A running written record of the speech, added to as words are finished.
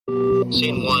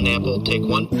Scene one, Apple, take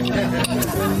one. What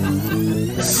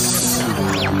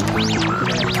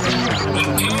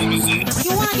time is it?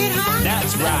 You wanna get high?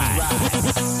 That's right.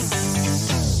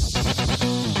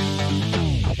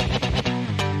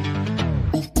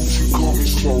 You got me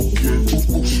smoking,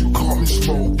 you got me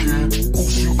smoking,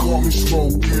 you got me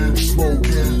smoking, you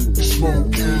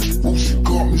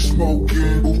got me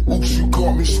smoking, you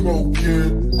got me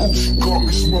smoking, you got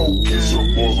me smoking. It's a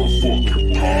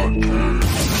motherfucking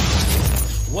podcast.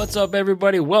 What's up,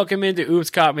 everybody? Welcome into Oops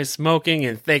Caught Me Smoking,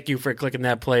 and thank you for clicking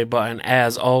that play button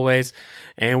as always.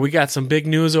 And we got some big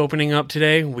news opening up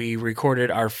today. We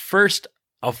recorded our first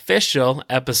official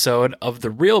episode of The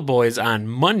Real Boys on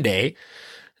Monday,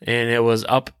 and it was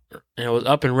up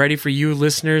and ready for you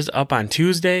listeners up on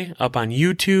Tuesday, up on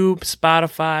YouTube,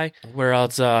 Spotify, where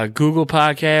else, Google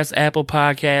Podcasts, Apple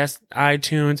Podcasts,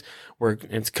 iTunes.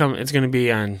 It's going to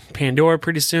be on Pandora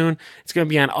pretty soon. It's going to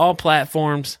be on all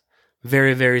platforms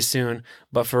very, very soon.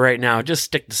 But for right now, just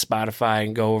stick to Spotify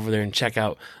and go over there and check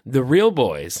out The Real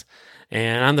Boys.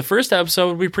 And on the first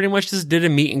episode, we pretty much just did a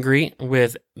meet and greet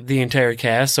with the entire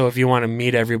cast. So if you want to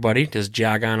meet everybody, just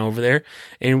jog on over there,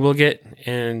 and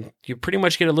you pretty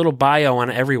much get a little bio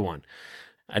on everyone.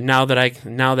 And now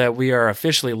that we are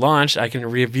officially launched, I can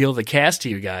reveal the cast to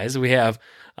you guys. We have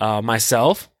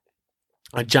myself,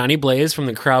 Johnny Blaze from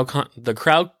the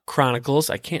Crowd Chronicles.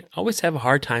 I can't always have a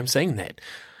hard time saying that.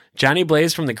 Johnny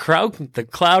Blaze from the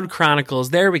Cloud Chronicles.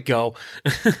 There we go.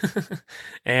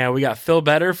 And we got Phil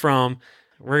Better from,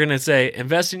 we're going to say,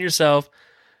 Invest in Yourself,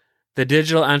 the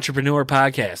Digital Entrepreneur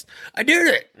Podcast. I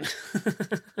did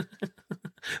it.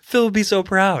 Phil would be so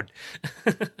proud.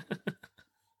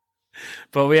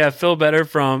 But we have Phil Better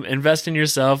from Invest in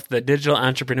Yourself, the Digital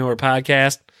Entrepreneur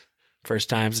Podcast. First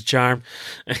time's a charm.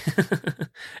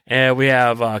 And we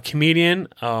have comedian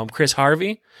Chris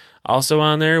Harvey also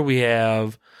on there. We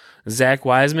have Zach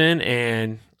Wiseman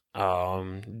and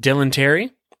Dylan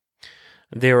Terry.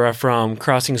 They were from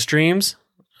Crossing Streams.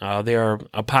 They are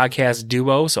a podcast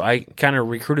duo, so I kind of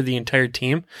recruited the entire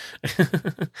team.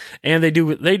 And they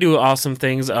do awesome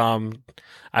things.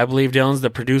 I believe Dylan's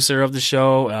the producer of the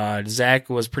show. Zach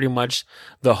was pretty much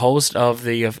the host of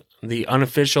the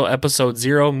unofficial episode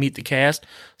 0, Meet the Cast.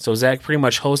 So Zach pretty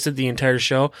much hosted the entire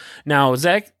show. Now,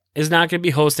 Zach is not going to be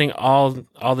hosting all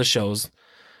the shows.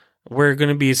 We're going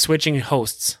to be switching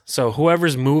hosts. So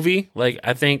whoever's movie, like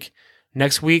I think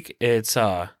next week it's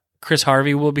Chris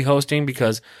Harvey will be hosting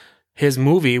because his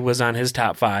movie was on his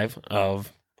top 5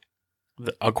 of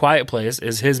A Quiet Place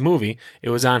is his movie.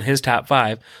 It was on his top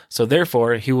 5. So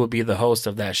therefore he will be the host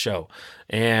of that show.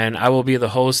 And I will be the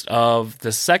host of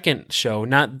the second show,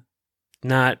 not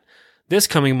this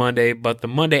coming Monday, but the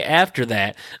Monday after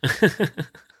that.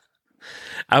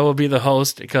 I will be the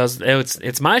host because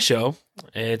it's my show.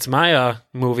 It's my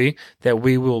movie that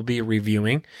we will be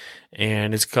reviewing,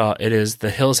 and it is The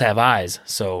Hills Have Eyes.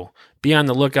 So be on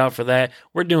the lookout for that.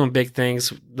 We're doing big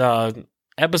things.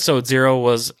 Episode 0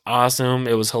 was awesome.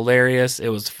 It was hilarious. It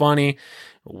was funny.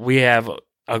 We have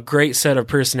a great set of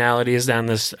personalities on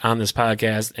this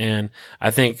podcast, and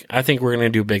I think we're going to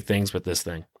do big things with this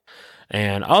thing.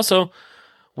 And also,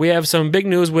 we have some big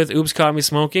news with Oops Caught Me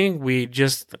Smoking.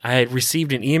 I had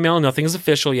received an email. Nothing's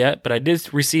official yet, but I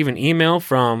did receive an email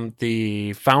from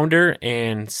the founder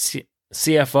and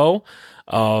CFO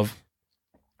of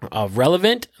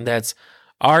Relevant. That's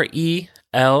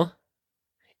RELEVNT,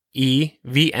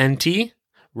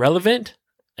 Relevant.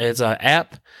 It's an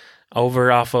app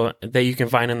that you can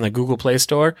find in the Google Play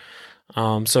Store.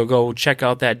 So go check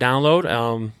out that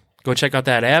download. Go check out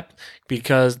that app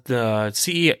because the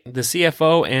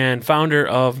CFO and founder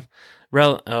of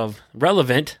the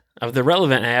Relevant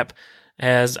app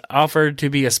has offered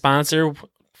to be a sponsor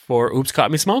for Oops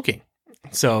Caught Me Smoking.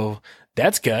 So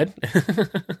that's good.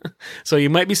 So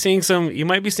you might be seeing some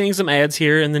ads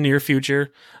here in the near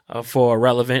future for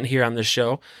Relevant here on this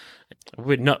show.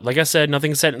 Like I said,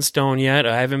 nothing's set in stone yet.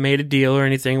 I haven't made a deal or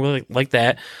anything like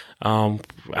that.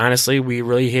 Honestly, we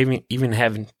really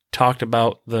haven't talked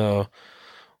about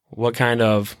what kind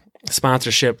of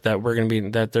sponsorship that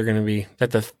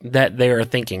they are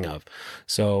thinking of.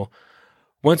 So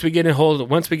once we get a hold of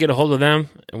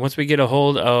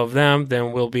them,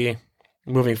 then we'll be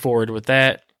moving forward with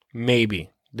that, maybe,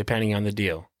 depending on the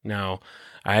deal. Now,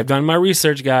 I have done my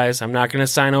research, guys. I'm not going to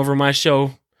sign over my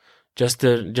show just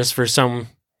for some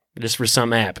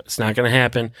app. It's not going to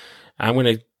happen. I'm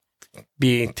going to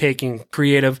be taking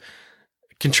creative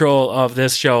control of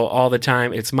this show all the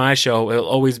time. It's my show. It'll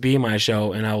always be my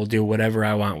show, and I will do whatever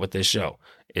I want with this show.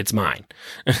 It's mine.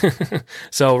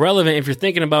 So Relevant, if you're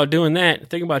thinking about doing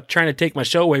that, thinking about trying to take my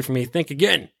show away from me, think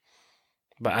again.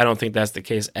 but I don't think that's the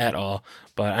case at all.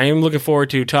 But I am looking forward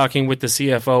to talking with the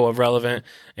CFO of Relevant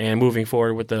and moving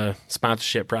forward with the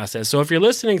sponsorship process. So if you're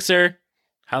listening, sir,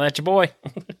 holla at your boy.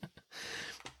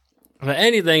 But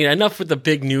anything, enough with the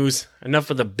big news. Enough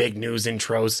with the big news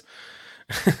intros.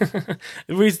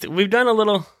 We've done a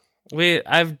little.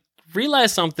 I've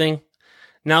realized something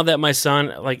now that my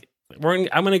son, like, I'm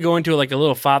going to go into like a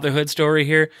little fatherhood story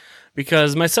here,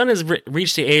 because my son has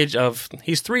reached the age of,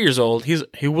 he's 3 years old.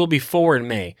 He will be 4 in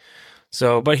May.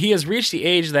 So, but he has reached the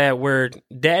age that where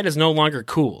dad is no longer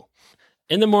cool.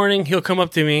 In the morning, he'll come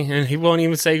up to me and he won't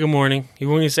even say good morning. He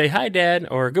won't even say hi, dad,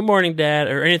 or good morning, dad,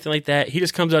 or anything like that. He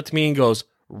just comes up to me and goes,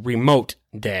 remote,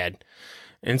 dad.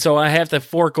 And so I have to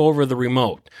fork over the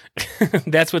remote.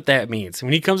 That's what that means.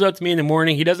 When he comes up to me in the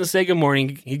morning, he doesn't say good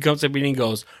morning. He comes up to me and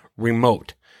goes,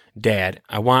 remote, dad,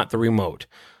 I want the remote.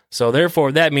 So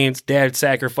therefore, that means dad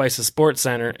sacrifices Sports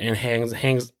Center and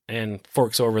hangs and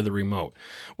forks over the remote,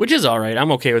 which is all right.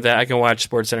 I'm okay with that. I can watch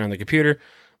Sports Center on the computer.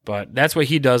 But that's what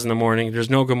he does in the morning. There's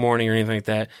no good morning or anything like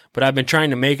that. But I've been trying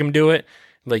to make him do it.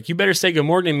 Like, you better say good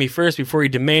morning to me first before you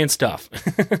demand stuff.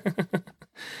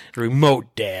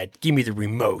 Remote, dad. Give me the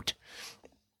remote.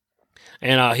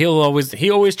 And he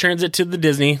always turns it to the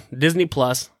Disney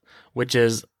Plus, which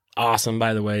is awesome,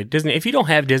 by the way. Disney. If you don't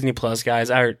have Disney Plus, guys,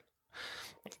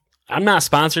 I'm not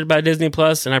sponsored by Disney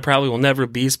Plus, and I probably will never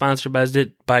be sponsored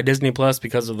by Disney Plus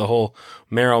because of the whole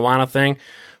marijuana thing.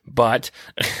 But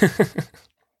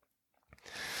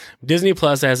Disney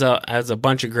Plus has a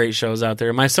bunch of great shows out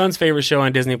there. My son's favorite show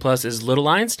on Disney Plus is Little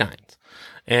Einsteins.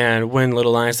 And when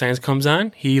Little Einsteins comes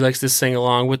on, he likes to sing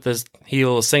along with this.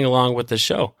 He'll sing along with the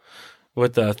show,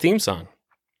 with the theme song.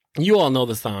 You all know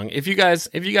the song. If you guys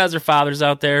are fathers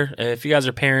out there, if you guys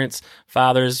are parents,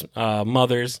 fathers,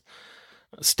 mothers,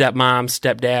 stepmoms,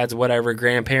 stepdads, whatever,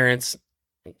 grandparents,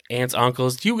 aunts,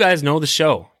 uncles, you guys know the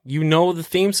show. You know the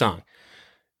theme song.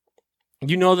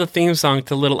 You know the theme song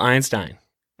to Little Einstein.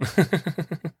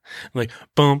 Like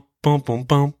bum bum bum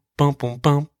bum bum bum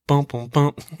bum bum bum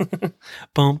bum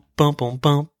bum bum bum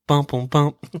bum bum bum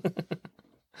bum.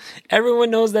 Everyone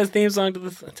knows that theme song to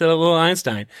the Little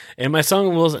Einstein, and my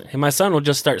son will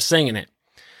just start singing it,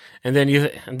 and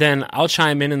then I'll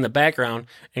chime in the background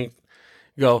and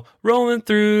go, rolling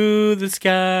through the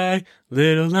sky,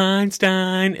 Little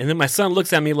Einstein, and then my son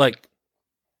looks at me like,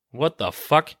 what the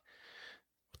fuck?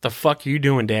 What the fuck are you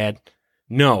doing, Dad?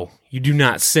 No, you do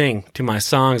not sing to my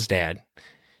songs, Dad.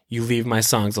 You leave my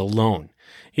songs alone.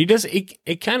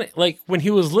 It kind of, like, when he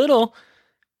was little,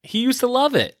 he used to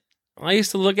love it. I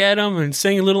used to look at him and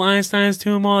sing Little Einsteins to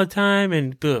him all the time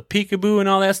and peekaboo and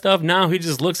all that stuff. Now he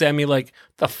just looks at me like,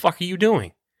 the fuck are you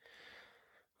doing?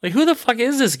 Like, who the fuck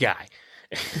is this guy?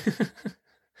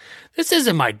 This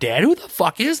isn't my dad. Who the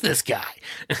fuck is this guy?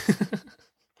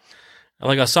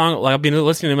 Like a song, like I'll be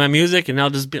listening to my music and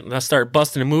I'll start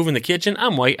busting a move in the kitchen.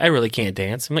 I'm white. I really can't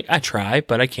dance. I'm like, I try,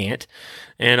 but I can't.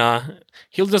 And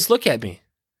he'll just look at me.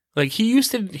 Like he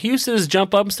used to just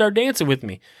jump up and start dancing with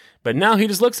me. But now he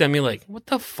just looks at me like, what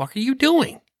the fuck are you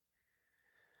doing?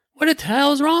 What the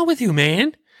hell is wrong with you,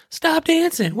 man? Stop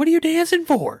dancing. What are you dancing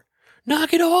for?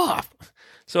 Knock it off.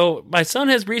 So my son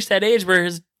has reached that age where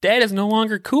his dad is no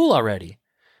longer cool already.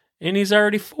 And he's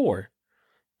already 4.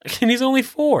 And he's only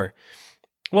 4.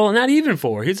 Well, not even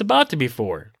 4. He's about to be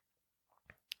 4.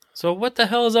 So what the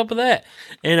hell is up with that?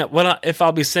 And if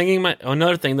I'll be singing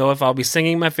another thing though, if I'll be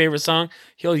singing my favorite song,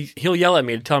 he'll yell at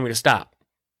me to tell me to stop.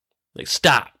 Like,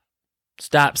 stop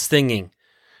singing.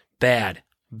 Bad.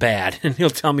 And he'll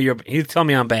tell me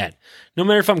I'm bad. No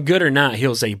matter if I'm good or not,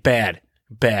 he'll say bad,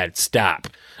 stop.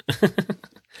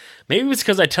 Maybe it's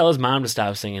because I tell his mom to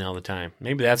stop singing all the time.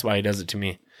 Maybe that's why he does it to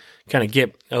me. Kind of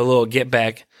get a little get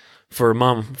back for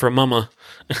mama.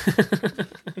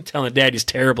 Telling dad he's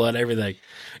terrible at everything.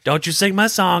 Don't you sing my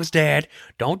songs, Dad.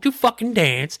 Don't you fucking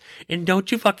dance. And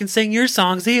don't you fucking sing your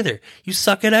songs either. You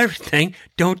suck at everything.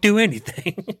 Don't do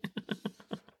anything.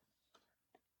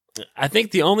 I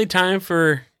think the only time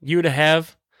for you to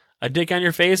have a dick on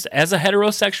your face as a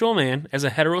heterosexual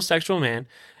man,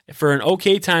 for an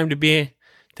okay time to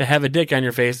have a dick on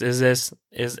your face is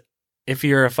if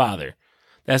you're a father.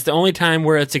 That's the only time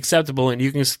where it's acceptable and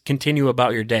you can continue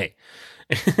about your day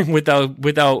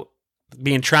without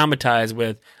being traumatized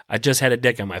with, I just had a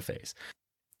dick on my face.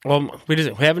 Well, we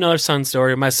have another son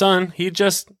story. My son, we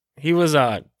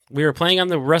were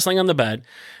wrestling on the bed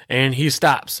and he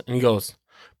stops and he goes,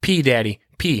 pee, daddy,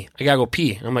 pee. I gotta go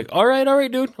pee. I'm like, all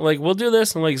right, dude. I'm like, we'll do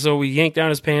this. I'm like, so we yank down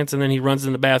his pants and then he runs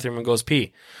in the bathroom and goes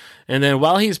pee. And then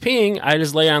while he's peeing, I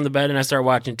just lay on the bed and I start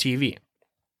watching TV.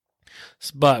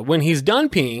 But when he's done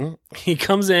peeing, he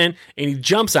comes in and he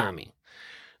jumps on me.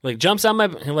 like jumps on my,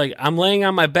 like I'm laying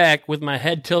on my back with my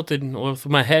head tilted, with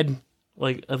my head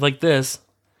like this,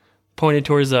 pointed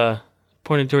towards the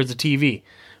TV,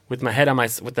 with my head on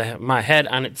my head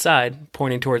on its side,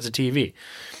 pointing towards the TV,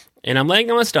 and I'm laying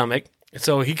on my stomach.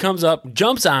 So he comes up,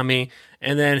 jumps on me,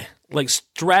 and then like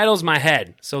straddles my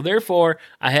head. So therefore,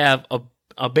 I have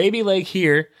a baby leg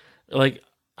here, like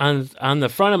on the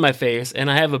front of my face, and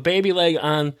I have a baby leg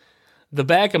on the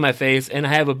back of my face, and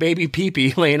I have a baby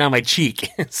pee-pee laying on my cheek.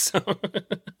 So,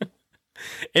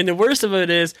 and the worst of it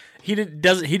is he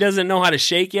doesn't know how to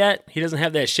shake yet. He doesn't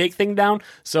have that shake thing down.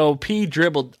 So pee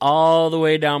dribbled all the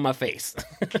way down my face.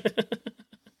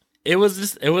 It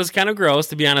was kind of gross,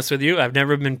 to be honest with you. I've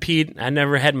never been peed. I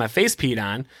never had my face peed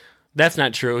on. That's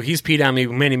not true. He's peed on me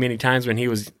many, many times when he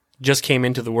just came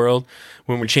into the world.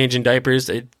 When we're changing diapers,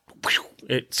 it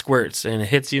squirts and it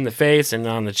hits you in the face and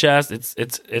on the chest.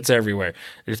 It's everywhere.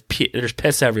 There's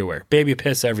piss everywhere. Baby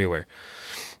piss everywhere.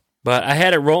 But I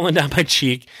had it rolling down my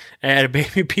cheek. I had a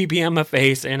baby pee on my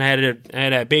face, and I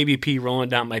had a baby pee rolling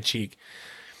down my cheek.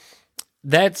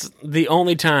 That's the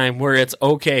only time where it's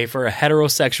okay for a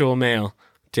heterosexual male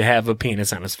to have a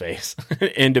penis on his face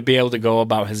and to be able to go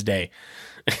about his day.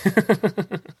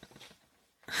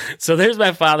 So there's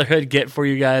my fatherhood get for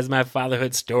you guys, my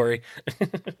fatherhood story.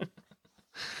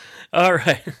 All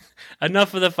right,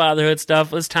 enough of the fatherhood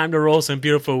stuff. It's time to roll some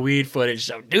beautiful weed footage,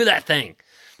 so do that thing.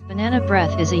 Banana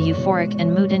Breath is a euphoric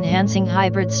and mood-enhancing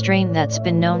hybrid strain that's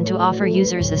been known to offer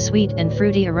users a sweet and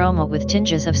fruity aroma with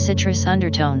tinges of citrus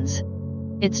undertones.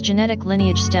 Its genetic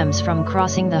lineage stems from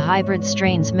crossing the hybrid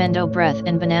strains Mendo Breath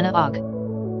and Banana Ock.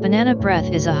 Banana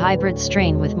Breath is a hybrid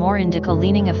strain with more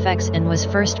indica-leaning effects and was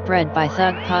first bred by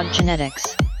Thug Pod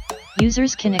Genetics.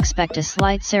 Users can expect a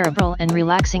slight cerebral and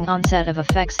relaxing onset of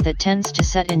effects that tends to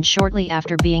set in shortly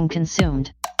after being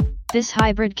consumed. This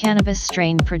hybrid cannabis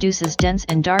strain produces dense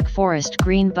and dark forest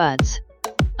green buds.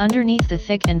 Underneath the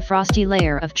thick and frosty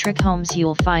layer of trichomes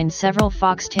you'll find several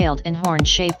fox-tailed and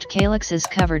horn-shaped calyxes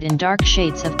covered in dark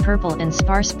shades of purple and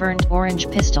sparse burnt orange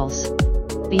pistils.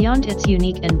 Beyond its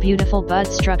unique and beautiful bud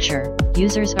structure,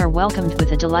 users are welcomed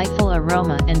with a delightful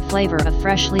aroma and flavor of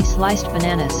freshly sliced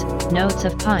bananas, notes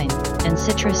of pine, and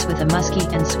citrus with a musky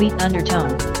and sweet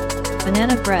undertone.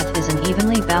 Banana Breath is an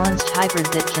evenly balanced hybrid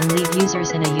that can leave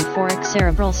users in a euphoric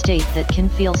cerebral state that can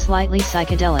feel slightly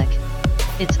psychedelic.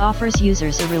 It offers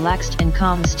users a relaxed and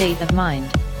calm state of mind,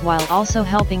 while also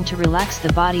helping to relax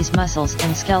the body's muscles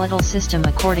and skeletal system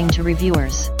according to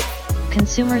reviewers.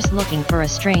 Consumers looking for a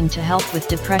strain to help with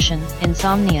depression,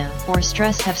 insomnia, or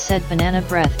stress have said Banana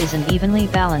Breath is an evenly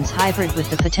balanced hybrid with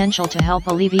the potential to help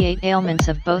alleviate ailments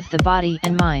of both the body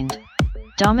and mind.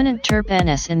 Dominant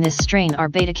terpenes in this strain are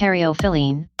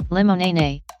beta-caryophyllene,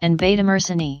 limonene, and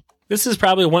beta-myrcene. This is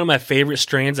probably one of my favorite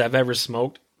strains I've ever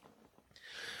smoked.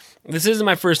 This isn't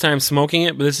my first time smoking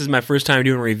it, but this is my first time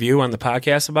doing a review on the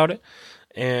podcast about it.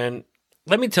 And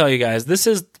let me tell you guys, this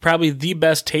is probably the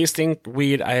best tasting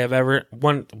weed I have ever,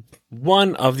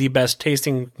 one of the best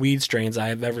tasting weed strains I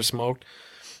have ever smoked.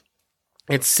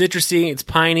 It's citrusy, it's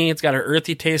piney, it's got an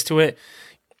earthy taste to it.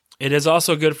 It is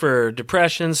also good for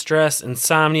depression, stress,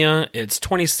 insomnia. It's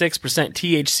 26%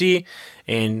 THC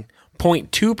and 0.2%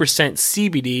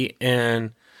 CBD,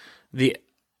 and the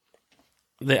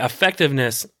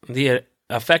effectiveness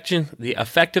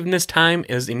time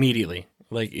is immediately.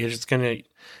 Like, you're just gonna,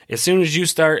 as soon as you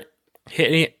start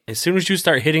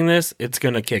hitting this, it's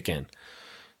gonna kick in,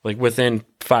 like within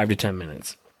 5 to 10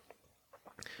 minutes.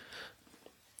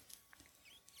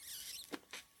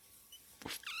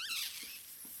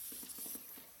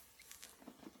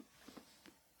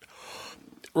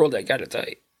 Roll that kind of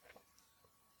tight.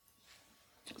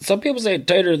 Some people say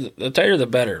the tighter the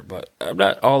better, but I'm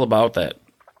not all about that.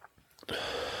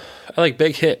 I like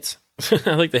big hits.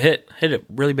 I like to hit it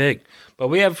really big. But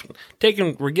we're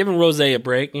giving Rosé a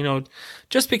break,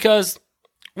 just because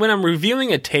when I'm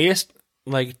reviewing a taste,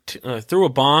 like through a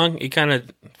bong, it kind of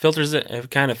filters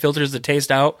the taste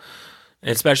out,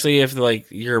 especially if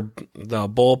the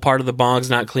bowl part of the bong's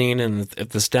not clean, and if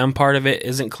the stem part of it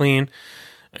isn't clean,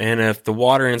 and if the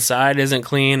water inside isn't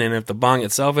clean, and if the bong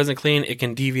itself isn't clean, it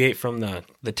can deviate from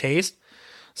the taste.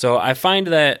 So I find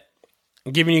that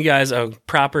giving you guys a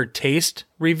proper taste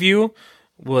review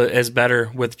is better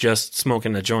with just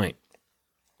smoking a joint,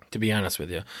 to be honest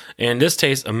with you. And this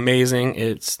tastes amazing.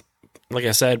 It's, like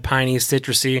I said, piney,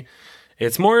 citrusy.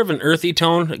 It's more of an earthy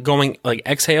tone going like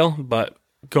exhale, but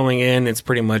going in, it's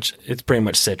pretty much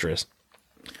citrus.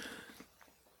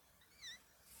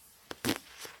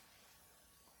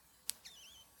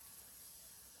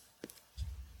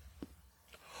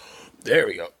 There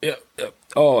we go. Yep.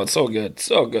 Oh, it's so good.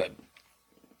 So good.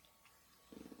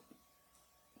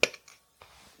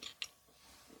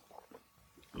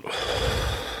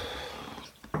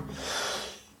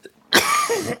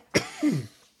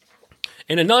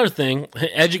 And another thing,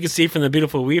 as you can see from the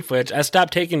beautiful weed footage, I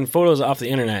stopped taking photos off the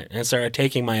internet and started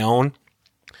taking my own.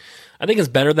 I think it's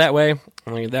better that way.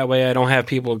 Like, that way I don't have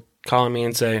people calling me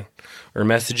and say, or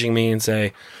messaging me and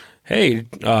say, hey,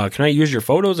 can I use your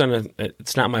photos? And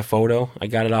it's not my photo. I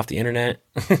got it off the internet.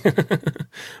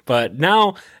 But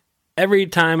now, every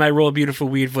time I roll beautiful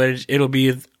weed footage, it'll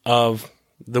be of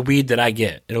the weed that I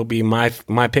get. It'll be my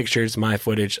pictures, my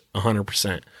footage,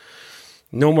 100%.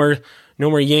 No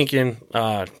more yanking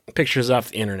pictures off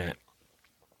the internet.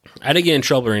 I didn't get in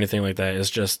trouble or anything like that. It's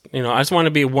just, I just want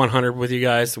to be 100 with you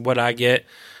guys. What I get,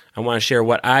 I want to share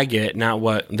what I get, not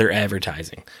what they're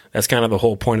advertising. That's kind of the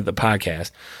whole point of the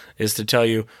podcast, is to tell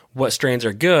you what strains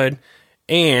are good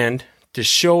and to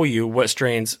show you what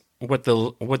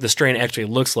the strain actually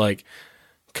looks like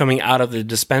coming out of the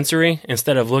dispensary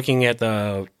instead of looking at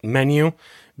the menu,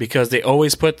 because they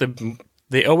always put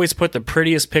the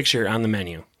prettiest picture on the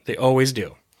menu. They always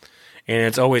do. And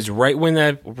it's always right when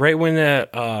the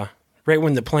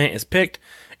plant is picked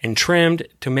and trimmed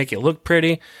to make it look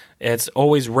pretty. It's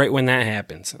always right when that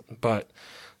happens. But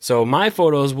so my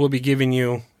photos will be giving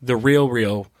you the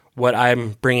real what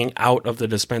I'm bringing out of the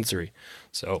dispensary.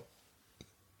 So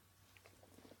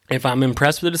if I'm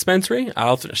impressed with the dispensary,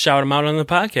 I'll shout them out on the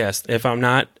podcast. If I'm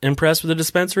not impressed with the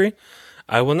dispensary,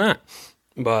 I will not.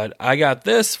 But I got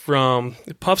this from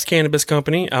Puffs Cannabis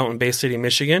Company out in Bay City,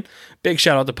 Michigan. Big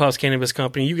shout out to Puffs Cannabis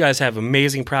Company. You guys have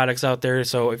amazing products out there.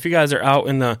 So if you guys are out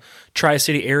in the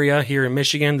Tri-City area here in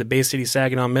Michigan, the Bay City,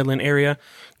 Saginaw, Midland area,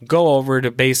 go over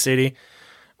to Bay City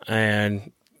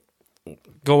and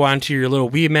go onto your little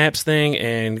Weed Maps thing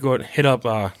and go hit up,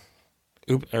 go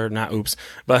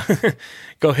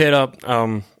hit up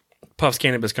Puffs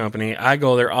Cannabis Company. I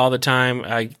go there all the time.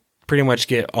 I pretty much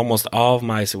get almost all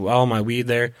my weed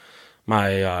there.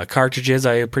 My cartridges,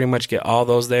 I pretty much get all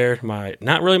those there.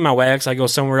 Not really my wax. I go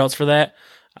somewhere else for that.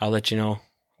 I'll let you know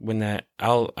when that.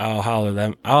 I'll holler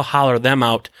them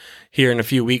out here in a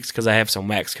few weeks because I have some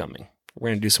wax coming.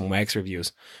 We're gonna do some wax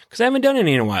reviews because I haven't done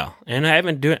any in a while, and I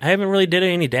haven't really did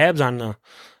any dabs on the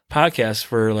podcast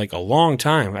for like a long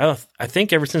time. I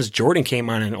think ever since Jordan came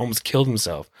on and almost killed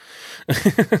himself.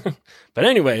 But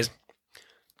anyways.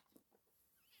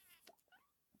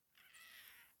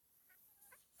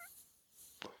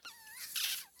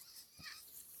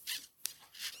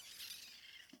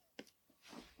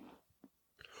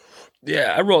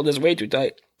 Yeah, I rolled this way too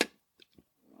tight.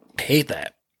 I hate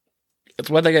that.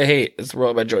 That's one thing I hate. Is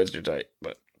rolling my joints too tight.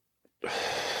 But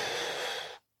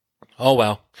oh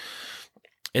well.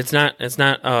 It's not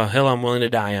a hill I'm willing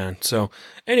to die on. So,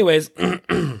 anyways,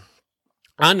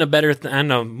 on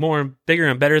the more bigger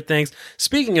and better things.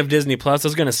 Speaking of Disney Plus, I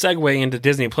was going to segue into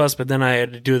Disney Plus, but then I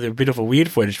had to do the beautiful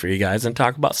weed footage for you guys and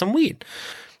talk about some weed.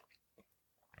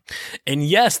 And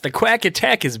yes, the Quack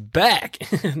Attack is back.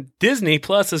 Disney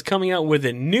Plus is coming out with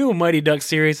a new Mighty Ducks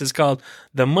series. It's called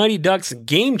The Mighty Ducks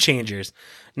Game Changers.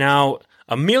 Now,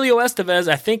 Emilio Estevez,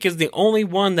 I think, is the only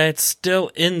one that's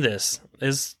still in this.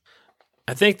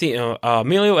 I think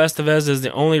Emilio Estevez is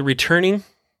the only returning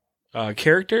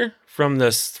character from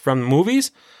the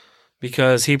movies,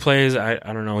 because he plays, I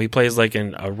don't know, he plays like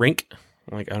in a rink.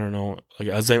 Like, I don't know, like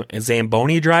a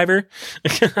Zamboni driver,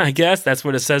 I guess. That's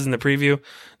what it says in the preview.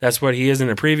 That's what he is in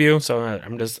the preview, so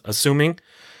I'm just assuming.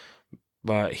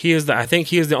 But I think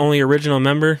he is the only original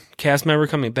cast member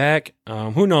coming back.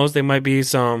 Who knows? There might be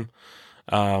some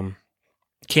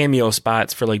cameo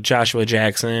spots for like Joshua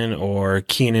Jackson or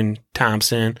Kenan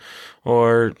Thompson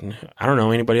or, I don't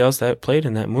know, anybody else that played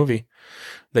in that movie.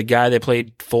 The guy that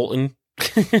played Fulton.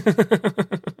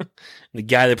 The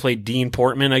guy that played Dean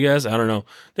Portman, I guess. I don't know.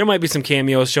 There might be some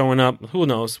cameos showing up. Who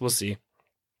knows? We'll see.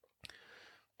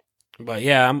 But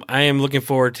yeah, I am looking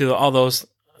forward to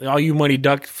all you Mighty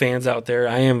Duck fans out there.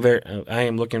 I am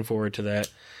looking forward to that.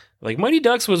 Like, Mighty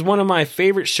Ducks was one of my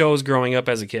favorite shows growing up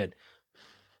as a kid.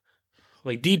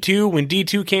 Like D2, when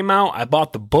D2 came out, I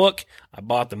bought the book, I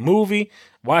bought the movie,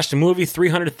 watched the movie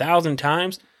 300,000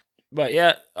 times. But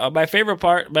yeah, my favorite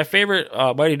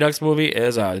Mighty Ducks movie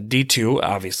is D2,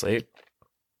 obviously.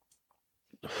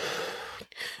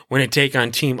 When they take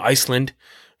on Team Iceland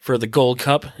for the Gold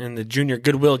Cup in the Junior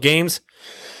Goodwill Games.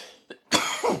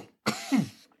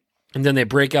 And then they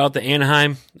break out the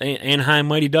Anaheim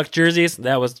Mighty Duck jerseys.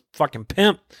 That was fucking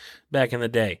pimp back in the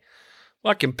day.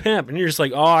 Fucking pimp. And you're just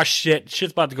like, oh shit's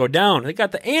about to go down. They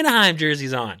got the Anaheim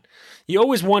jerseys on. You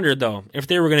always wondered, though, if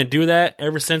they were going to do that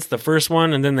ever since the first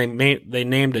one, and then they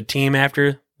named a team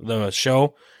after the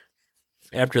show.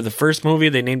 After the first movie,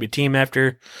 they named a team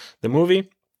after the movie.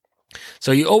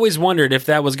 So you always wondered if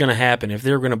that was going to happen, if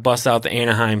they were going to bust out the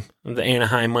Anaheim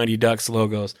Mighty Ducks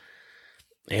logos.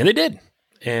 And they did.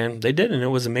 and they did, and it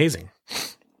was amazing.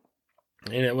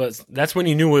 And that's when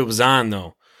you knew it was on,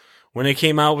 though. When they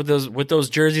came out with those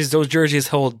jerseys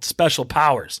hold special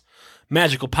powers,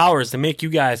 magical powers to make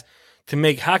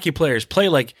hockey players play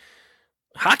like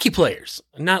hockey players,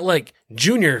 not like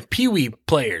junior peewee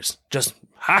players, just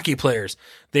hockey players.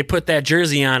 They put that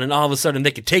jersey on, and all of a sudden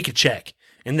they could take a check,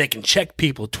 and they can check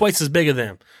people twice as big as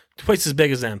them,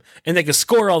 and they can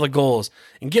score all the goals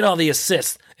and get all the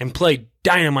assists and play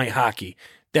dynamite hockey.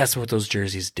 That's what those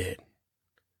jerseys did.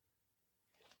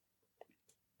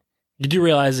 You do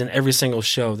realize in every single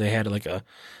show they had like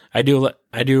I do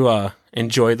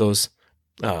enjoy those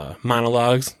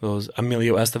monologues, those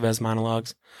Emilio Estevez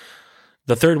monologues.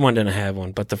 The third one didn't have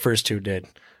one, but the first two did,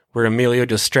 where Emilio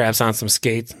just straps on some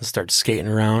skates and starts skating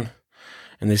around,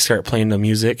 and they start playing the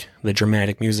music, the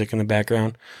dramatic music in the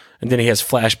background, and then he has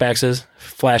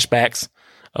flashbacks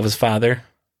of his father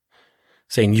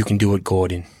saying, "You can do it,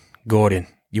 Gordon. Gordon,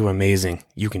 you're amazing.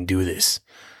 You can do this.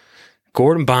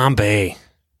 Gordon Bombay."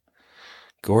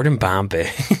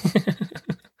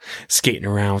 Skating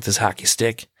around with his hockey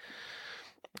stick.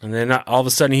 And then all of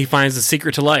a sudden he finds the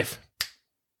secret to life.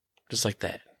 Just like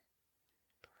that.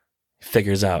 He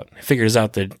figures out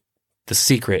the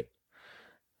secret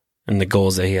and the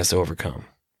goals that he has to overcome.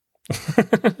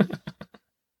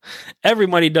 Every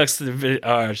Mighty Ducks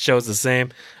show is the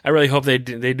same. I really hope they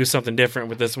do something different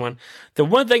with this one. The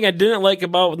one thing I didn't like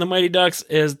about the Mighty Ducks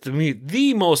is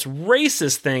the most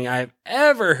racist thing I've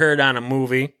ever heard on a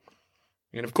movie.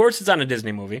 And of course it's on a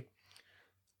Disney movie.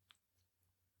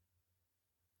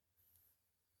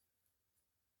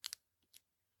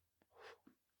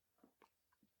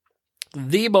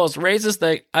 The most racist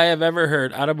thing I have ever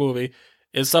heard on a movie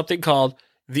is something called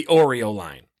the Oreo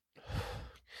line.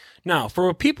 Now,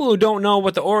 for people who don't know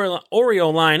what the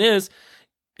Oreo line is,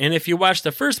 and if you watch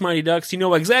the first Mighty Ducks, you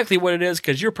know exactly what it is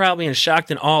because you're probably in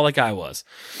shock and awe like I was.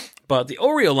 But the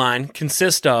Oreo line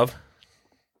consists of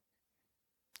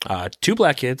 2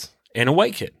 black kids and a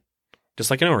white kid,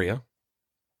 just like an Oreo.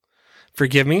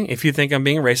 Forgive me if you think I'm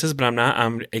being racist, but I'm not.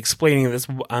 I'm explaining this.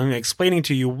 I'm explaining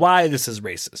to you why this is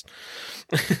racist.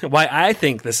 Why I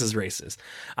think this is racist.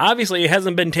 Obviously, it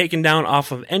hasn't been taken down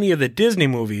off of any of the Disney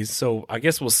movies, so I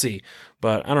guess we'll see.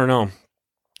 But I don't know.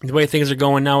 The way things are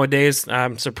going nowadays,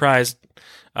 I'm surprised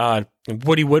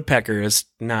Woody Woodpecker is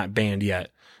not banned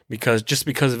yet because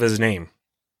of his name.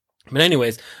 But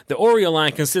anyways, the Oreo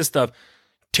line consists of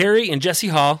Terry and Jesse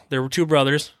Hall. There were 2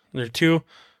 brothers. They're two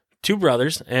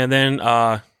brothers, and then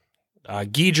Guy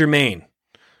Germain,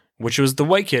 which was the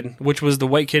white kid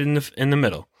in the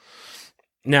middle.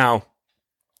 Now,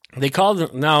 they called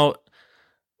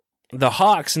the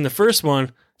Hawks in the first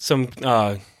one. Some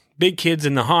big kids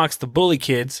in the Hawks, the bully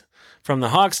kids from the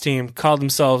Hawks team, called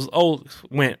themselves. Look,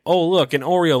 an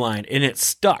Oreo line, and it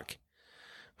stuck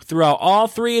throughout all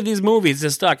 3 of these movies.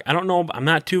 It stuck. I don't know. I'm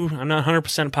not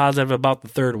 100% positive about the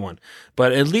third one,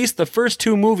 but at least the first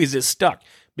 2 movies it stuck.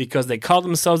 Because they called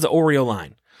themselves the Oreo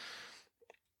line.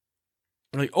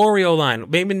 Like Oreo line.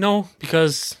 Maybe no,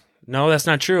 because no, that's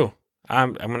not true.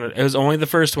 It was only the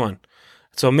first one.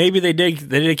 So maybe they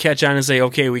did catch on and say,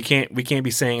 okay, we can't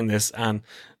be saying this on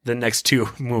the next 2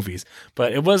 movies.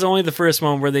 But it was only the first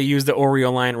one where they used the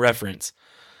Oreo line reference.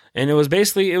 And it was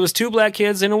 2 black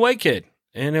kids and a white kid.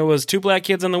 And it was 2 black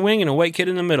kids on the wing and a white kid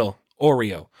in the middle.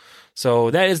 Oreo. So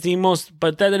that is the most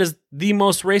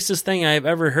racist thing I've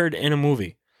ever heard in a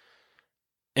movie.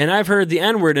 And I've heard the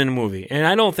N-word in a movie, and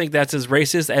I don't think that's as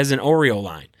racist as an Oreo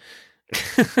line.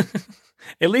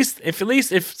 At least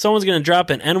if someone's going to drop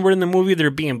an N-word in the movie,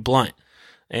 they're being blunt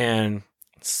and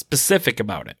specific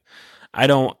about it. I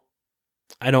don't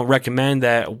recommend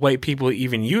that white people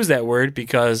even use that word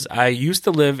because I used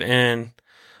to live in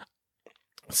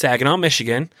Saginaw,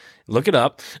 Michigan. Look it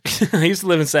up. I used to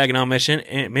live in Saginaw,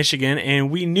 Michigan,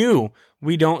 and we knew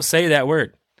we don't say that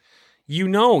word. You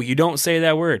know you don't say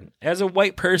that word. As a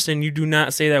white person, you do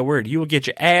not say that word. You will get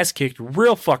your ass kicked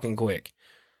real fucking quick.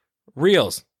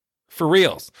 Reals. For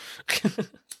reals.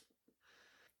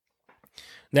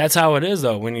 That's how it is,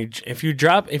 though. If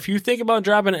you think about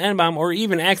dropping an N-bomb or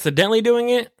even accidentally doing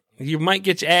it, you might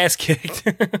get your ass kicked.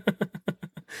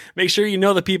 Make sure you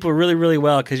know the people really, really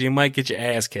well because you might get your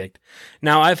ass kicked.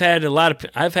 Now, I've had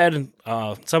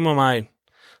some of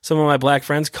my black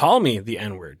friends call me the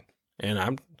N-word, and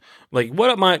I'm like, what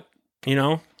up,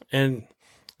 and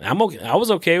I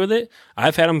was okay with it.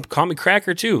 I've had them call me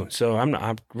cracker too, so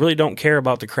I really don't care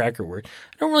about the cracker word.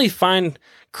 I don't really find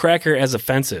cracker as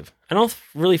offensive. I don't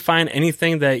really find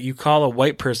anything that you call a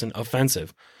white person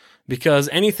offensive, because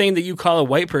anything that you call a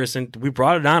white person, we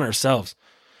brought it on ourselves.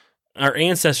 our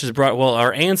ancestors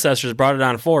brought it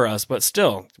on for us, but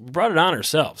still, we brought it on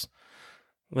ourselves.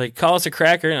 Like, call us a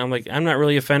cracker, and I'm like, I'm not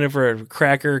really offended for a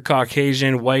cracker,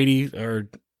 Caucasian, whitey, or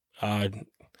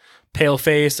pale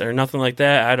face, or nothing like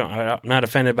that. I'm not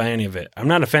offended by any of it. I'm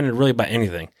not offended really by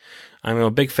anything. I'm a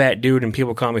big fat dude, and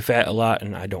people call me fat a lot,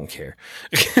 and I don't care.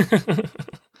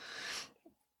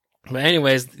 But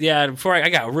anyways, yeah, before I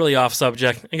got really off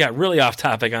subject. I got really off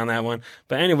topic on that one.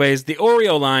 But anyways, the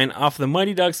Oreo line off the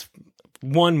Mighty Ducks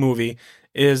 1 movie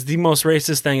is the most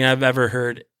racist thing I've ever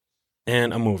heard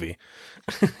in a movie.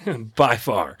 By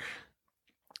far.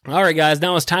 All right, guys,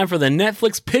 now it's time for the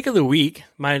Netflix Pick of the Week.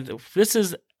 This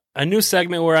is a new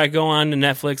segment where I go on to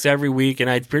Netflix every week, and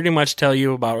I pretty much tell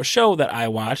you about a show that I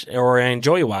watch or I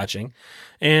enjoy watching.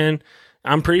 And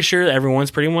I'm pretty sure that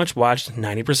everyone's pretty much watched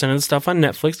 90% of the stuff on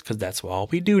Netflix, because that's all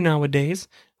we do nowadays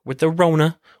with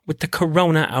the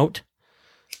corona out.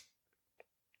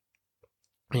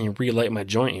 And relight my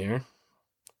joint here.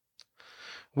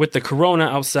 With the corona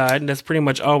outside, that's pretty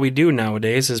much all we do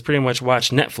nowadays, is pretty much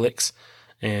watch Netflix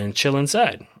and chill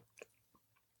inside.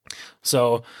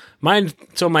 So my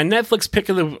Netflix pick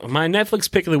of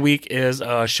the week is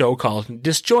a show called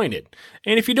Disjointed.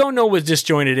 And if you don't know what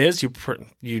Disjointed is,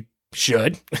 you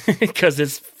should, because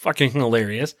it's fucking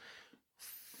hilarious.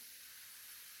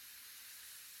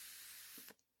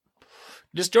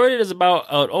 Disjointed is about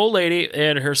an old lady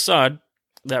and her son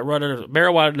that run a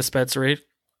marijuana dispensary.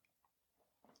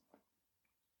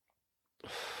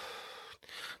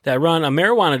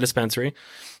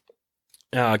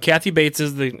 Kathy Bates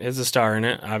is the star in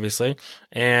it, obviously,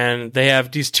 and they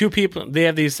have these two people. They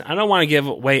have these. I don't want to give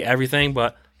away everything,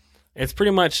 but it's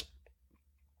pretty much.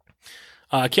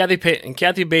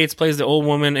 Kathy Bates plays the old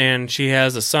woman, and she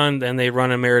has a son, and they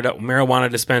run a marijuana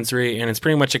dispensary, and it's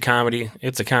pretty much a comedy.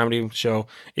 It's a comedy show.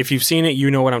 If you've seen it, you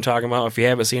know what I'm talking about. If you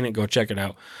haven't seen it, go check it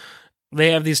out.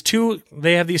 They have these two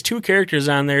characters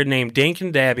on there named Dink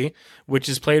and Dabby, which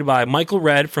is played by Michael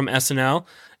Redd from SNL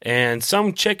and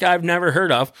some chick I've never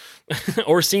heard of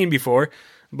or seen before.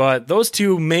 But those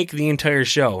two make the entire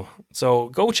show. So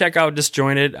go check out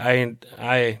Disjointed. I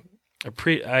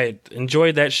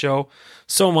enjoyed that show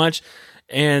so much.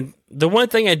 And the one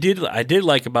thing I did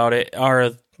like about it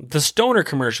are the stoner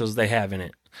commercials they have in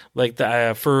it. Like,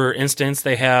 for instance,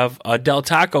 they have a Del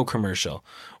Taco commercial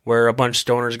where a bunch of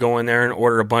stoners go in there and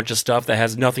order a bunch of stuff that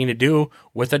has nothing to do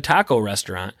with a taco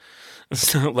restaurant.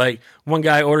 So, like, one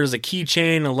guy orders a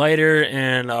keychain, a lighter,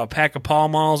 and a pack of Pall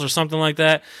Malls or something like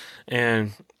that.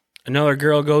 And another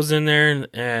girl goes in there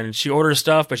and she orders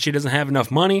stuff, but she doesn't have enough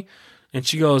money. And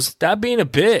she goes, "Stop being a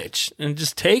bitch and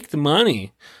just take the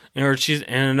money." And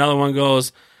another one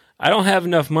goes, "I don't have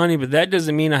enough money, but that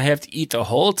doesn't mean I have to eat the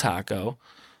whole taco,"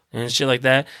 and shit like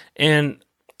that. And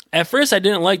at first I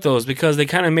didn't like those because they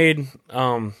kind of made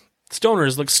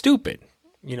stoners look stupid.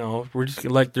 You know, we're just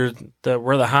like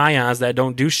we're the high-ons that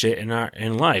don't do shit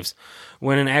in lives.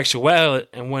 When in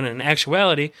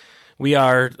actuality, we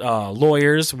are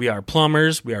lawyers, we are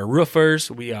plumbers, we are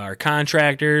roofers, we are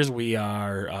contractors, we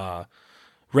are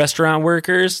restaurant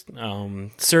workers,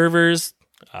 servers,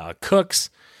 cooks,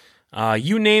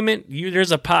 you name it.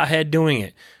 There's a pothead doing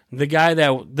it.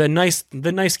 The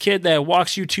nice kid that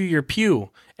walks you to your pew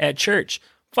at church,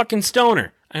 fucking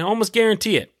stoner. I almost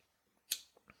guarantee it.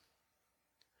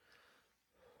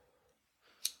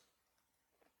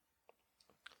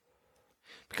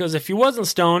 Because if he wasn't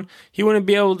stoned, he wouldn't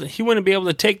be able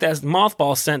to take that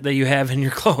mothball scent that you have in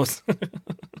your clothes,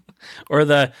 or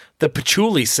the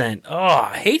patchouli scent. Oh,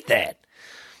 I hate that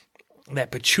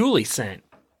patchouli scent.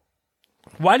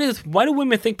 Why do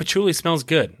women think patchouli smells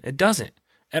good? It doesn't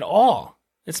at all.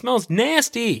 It smells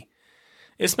nasty.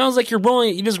 It smells like you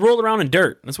just rolled around in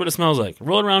dirt. That's what it smells like.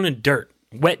 Roll around in dirt,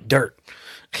 wet dirt.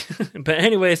 But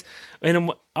anyways, in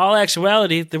all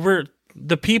actuality, we're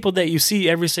the people that you see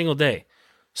every single day.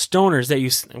 Stoners that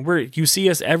you see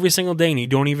us every single day and you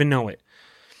don't even know it.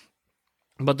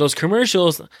 But those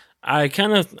commercials, I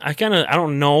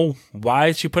don't know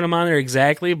why she put them on there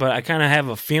exactly, but I kind of have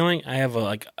a feeling, I have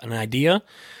an idea.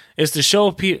 It's to show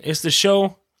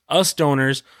us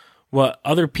stoners what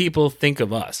other people think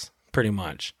of us, pretty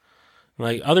much.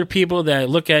 Like, other people that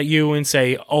look at you and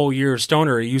say, "Oh, you're a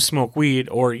stoner, or you smoke weed,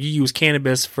 or you use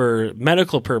cannabis for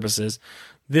medical purposes."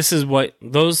 This is what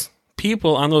those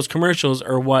people on those commercials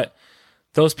are, what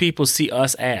those people see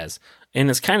us as.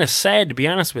 And it's kind of sad, to be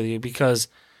honest with you, because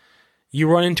you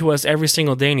run into us every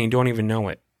single day and you don't even know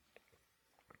it.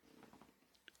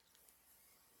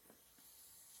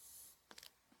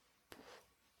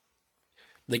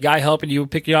 The guy helping you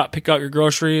pick out your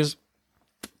groceries,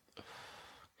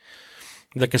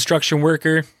 the construction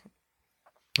worker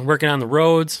working on the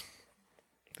roads,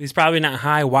 He's probably not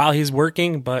high while he's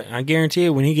working, but I guarantee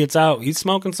you when he gets out, he's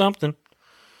smoking something.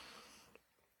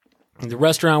 The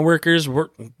restaurant workers,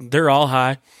 they're all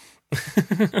high.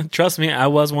 Trust me, I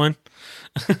was one.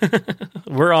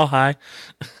 We're all high.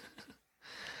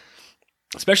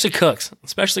 Especially cooks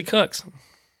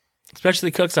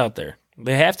out there.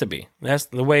 They have to be. That's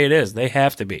the way it is. They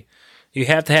have to be. You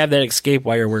have to have that escape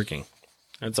while you're working.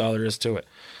 That's all there is to it.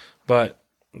 But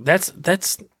it's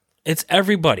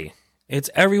everybody. It's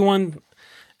everyone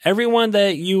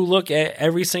that you look at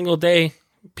every single day,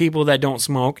 people that don't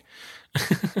smoke.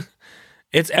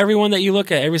 It's everyone that you look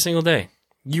at every single day.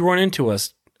 You run into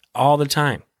us all the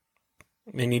time,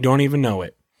 and you don't even know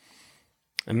it.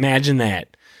 Imagine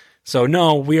that. So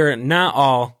no, we are not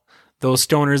all those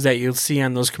stoners that you'll see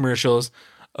on those commercials.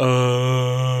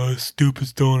 Stupid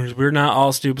stoners. We're not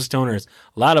all stupid stoners.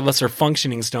 A lot of us are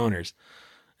functioning stoners,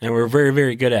 and we're very,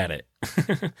 very good at it.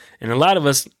 And a lot of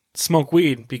us smoke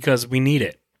weed because we need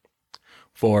it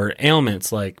for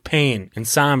ailments like pain,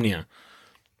 insomnia,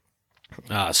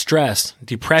 stress,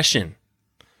 depression.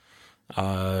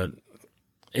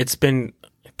 It's been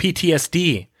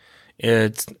PTSD.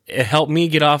 It helped me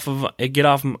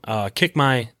kick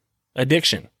my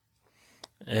addiction.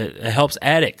 It helps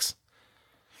addicts.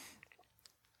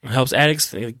 It helps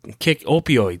addicts kick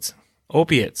opiates.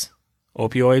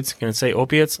 Can I say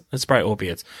opiates? It's probably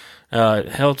opiates. It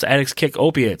helps addicts kick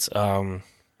opiates. In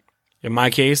my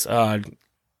case,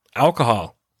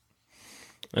 alcohol.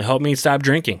 It helped me stop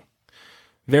drinking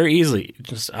very easily.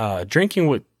 Just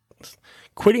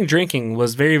quitting drinking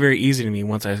was very, very easy to me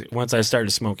once I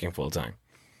started smoking full time.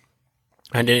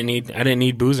 I didn't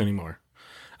need booze anymore.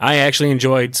 I actually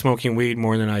enjoyed smoking weed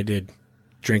more than I did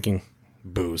drinking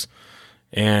booze.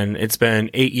 And it's been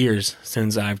 8 years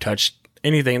since I've touched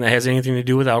anything that has anything to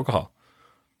do with alcohol.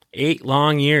 8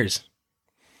 long years.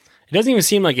 It doesn't even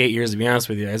seem like 8 years, to be honest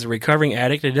with you. As a recovering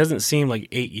addict, it doesn't seem like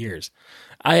 8 years.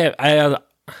 I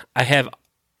have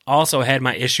also had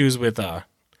my issues with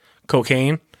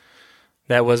cocaine.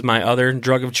 That was my other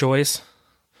drug of choice.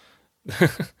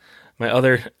 My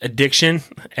other addiction,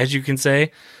 as you can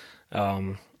say.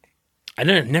 I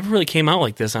never really came out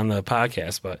like this on the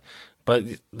podcast, but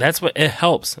that's what it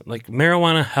helps. Like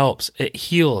marijuana helps. It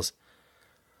heals.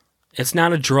 It's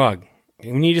not a drug.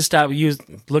 We need to stop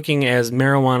looking as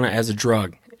marijuana as a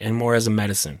drug and more as a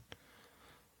medicine.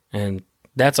 And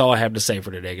that's all I have to say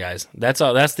for today, guys. That's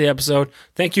all. That's the episode.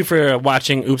 Thank you for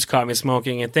watching Oops Caught Me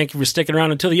Smoking, and thank you for sticking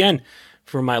around until the end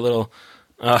for my little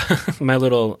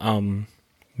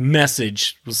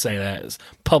message. We'll say that is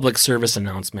public service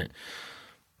announcement.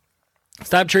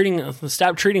 Stop treating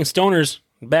stoners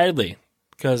badly,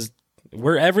 because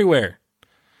we're everywhere.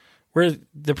 We're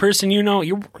the person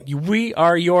we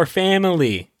are your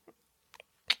family.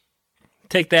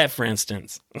 Take that, for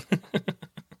instance.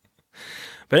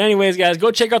 But anyways, guys,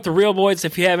 go check out The Real Boys.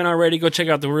 If you haven't already, go check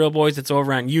out The Real Boys. It's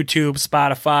over on YouTube,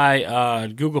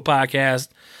 Spotify, Google Podcast,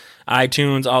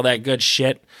 iTunes, all that good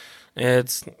shit.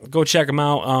 Go check them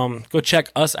out. Go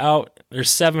check us out.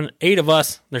 There's 8 of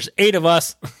us. There's 8 of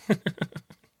us.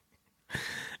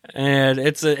 And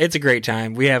it's a great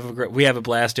time. We have a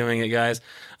blast doing it, guys.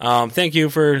 Thank you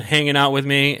for hanging out with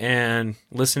me and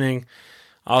listening.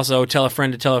 Also, tell a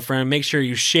friend to tell a friend. Make sure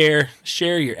you share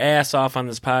your ass off on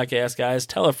this podcast, guys.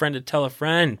 Tell a friend to tell a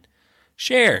friend.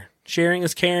 Share. Sharing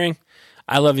is caring.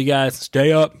 I love you guys.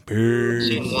 Stay up. Peace.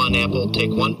 Scene 1, Apple,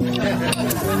 take 1. You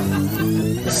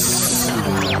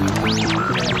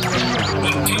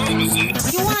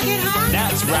want to get high?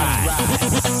 That's right.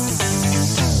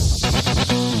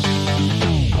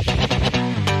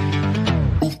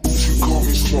 You caught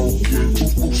me smoking.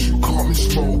 You caught me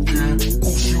smoking.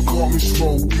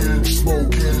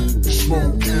 Smoking.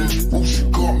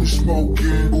 You caught me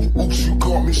smoking. You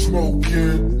caught me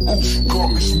smoking. You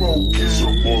caught me smoking. It's a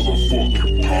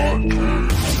motherfucking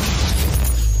podcast.